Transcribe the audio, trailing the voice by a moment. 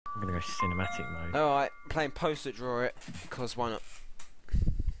cinematic mode. Alright, playing poster draw it, because why not?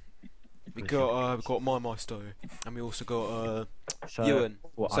 We got my maestro, and we also got Ewan.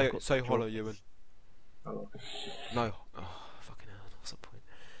 Say hello, Ewan. Oh. No. Oh, fucking hell, what's the point?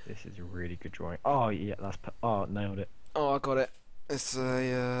 This is a really good drawing. Oh yeah, nailed it. Oh, I got it. It's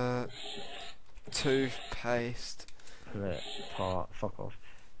a toothpaste. Pull it apart. Fuck off.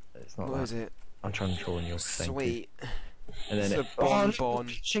 It's not What that. is it? I'm trying to draw in your same Sweet. And then It's a bonbon.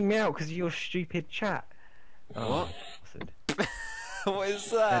 Pushing me out because of your stupid chat. Oh, What? bastard. What is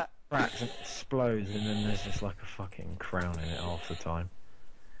that? It cracks and explodes, and then there's just like a fucking crown in it half the time.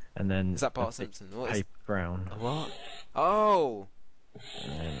 And then Is that Bart Simpson? What is paper crown. what? Oh!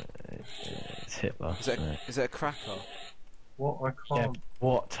 And then it's Hitler. Is it a cracker? What? I Yeah, can't.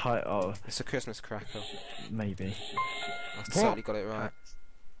 what type? Oh, It's a Christmas cracker. maybe. I totally got it right.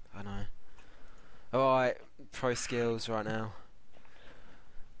 I know. Alright, pro skills right now.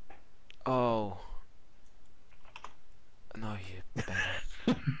 Oh. No, you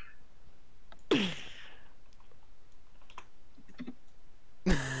better.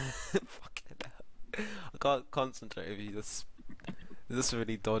 Fucking hell. I can't concentrate if you just. This is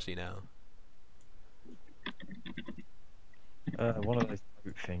really dodgy now. One of those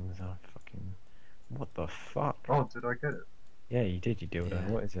boat things. Oh, fucking. What the fuck? Oh, did I get it? Yeah, you did, you dildo. Yeah.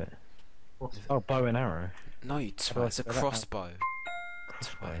 What is it? What's Oh, bow and arrow. No, you twat. It's a crossbow.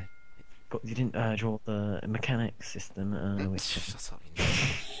 Crossbow. But you didn't draw the mechanics system. Which Shut up, you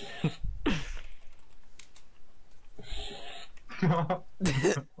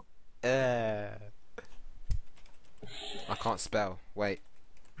I can't spell. Wait.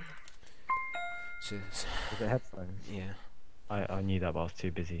 Cheers. Is it headphones? Yeah, I knew that, but I was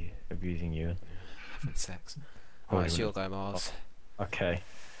too busy abusing you. having sex. Oh, Alright, it's you your go, Mars. Okay.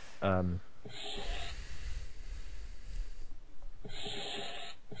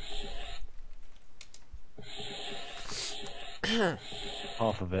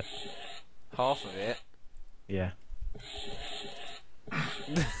 Half of it. Half of it? Yeah.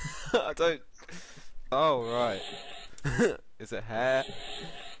 I don't. Oh, right. Is it hair?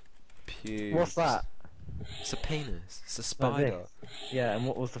 Pubes. What's that? It's a penis. It's a Like spider. this? Yeah, and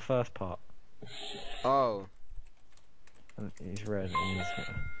what was the first part? Oh, And he's red and he's...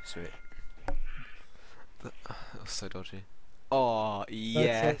 sweet. That was so dodgy. Oh,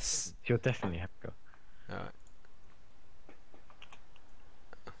 yes. You're definitely happy. Alright.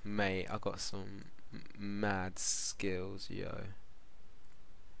 Mate, I got some mad skills, yo.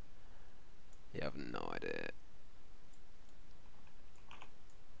 You have no idea.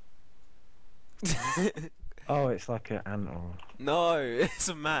 Oh, it's like an ant or... No, it's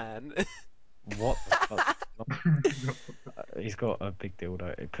a man. What the fuck? He's got a big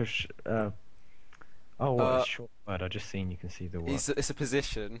dildo. It push... oh, what a short word. I just seen you can see the word. It's a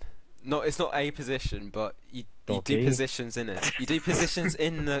position. It's not a position, but you do Doggy. positions in it. You do positions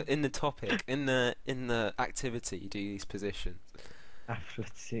in the topic, in the activity. You do these positions.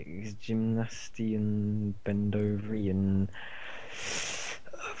 Athletics, gymnastian, bendoverian...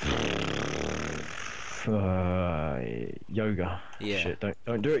 yoga. Yeah. Shit,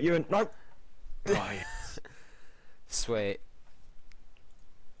 don't do it, Ewan. No. Right. Sweet.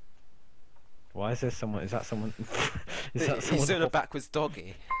 Why is there someone? Is that someone? Is that someone? He's doing a backwards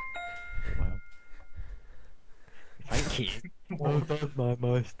doggy. Wow. Thank you. Well done, my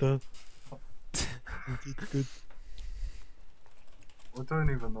master. You did good. I don't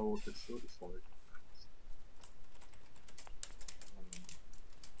even know what this looks like.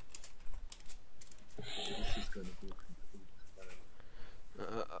 This is going to be a complete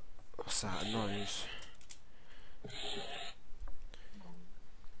fail. What's that? A nose.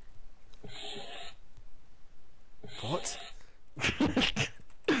 What?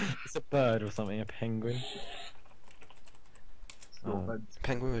 It's a bird or something. A penguin. It's not meant to be.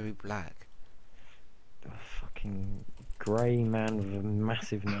 Penguin would be black. A fucking grey man with a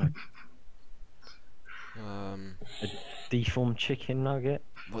massive nose. A deformed chicken nugget.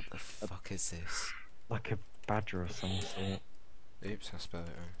 What the fuck is this? Like a badger of some sort. Oops, I spelled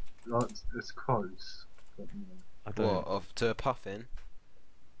it wrong. It's close. But no. I don't. What, to a puffin?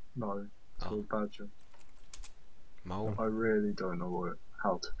 No, to Oh. a badger. Mole? I really don't know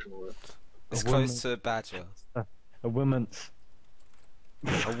how to draw it. It's A close woman- to a badger. A woman's.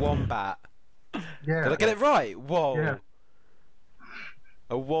 A wombat. Yeah. Did I get it right? Whoa. Yeah.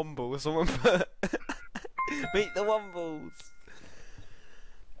 A womble. Someone put. Meet the wombles.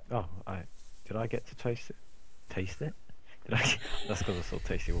 Oh, did I get to taste it? Taste it? Did I? That's because I saw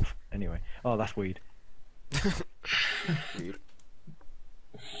Tasty Wolf. Anyway. Oh, that's weed. Rude.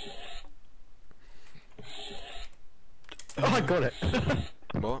 Oh, I got it.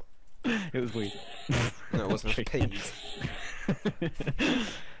 What? It was weed. No, it wasn't. It was peas.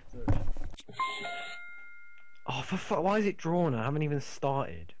 Oh, for fuck! Why is it drawn? I haven't even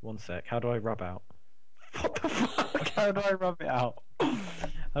started. One sec. How do I rub out? What the fuck? How do I rub it out?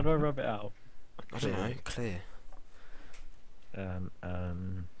 How do I rub it out? I don't know. Clear.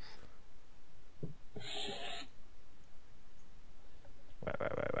 Wait.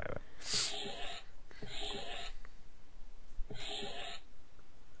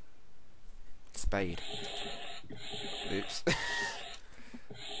 Spade. Oops.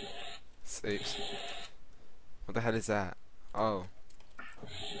 Oops. What the hell is that? Oh.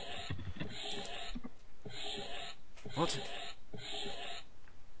 What?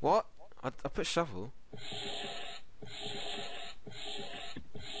 What? I put shovel.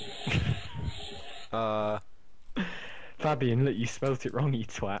 Fabian, look, you spelt it wrong, you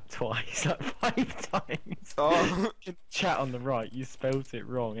twat, twice, like 5 times. Oh. In chat on the right, you spelt it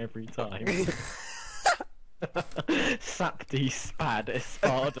wrong every time. Sapdi spad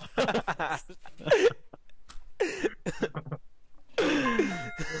espada.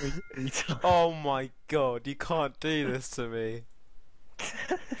 Oh my god, you can't do this to me.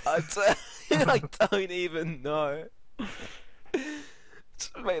 I don't even know.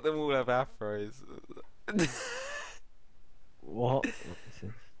 Just make them all have afros. What? What is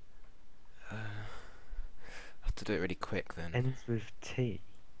this? I have to do it really quick then. Ends with T.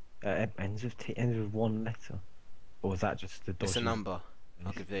 Ends with T. Ends with one letter. Or is that just the dodgy? It's a number.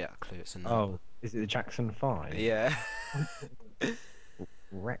 I'll give you that clue. It's a number. Oh, is it the Jackson 5? Yeah.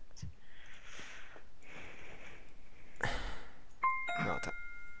 Wrecked. Not that.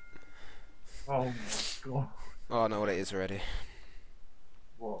 Oh my god. Oh, I know what it is already.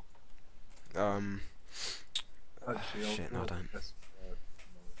 What? Actually, shit, no, I don't. Guess,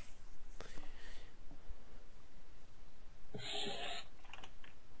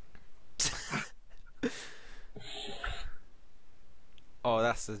 Oh,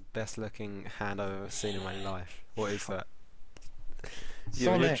 that's the best looking hand I've ever seen in my life. What is that? You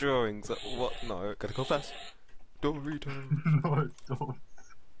and your drawings. What? No, gotta go fast. Dorito. No, it's not.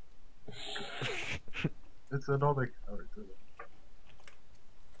 It's another character.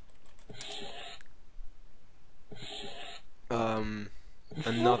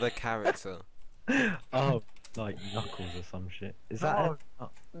 Another character. Oh, like Knuckles or some shit. Is that No. it?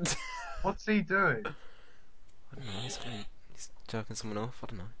 Oh. What's he doing? I don't know. He's jerking someone off. I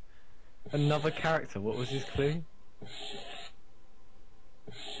don't know. Another character? What was his clue?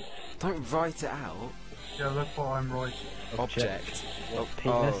 Don't write it out. Yeah, look what I'm writing. Object. What, Oh.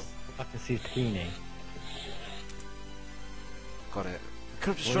 penis? I can see his peenie. Got it. Could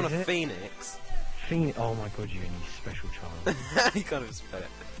have just What drawn is a it? phoenix. Phoenix? Oh my god, you and you special child. You can't even spell it.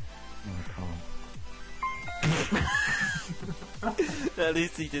 No, I can't. At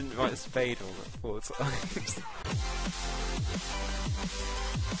least he didn't write spade on it 4 times.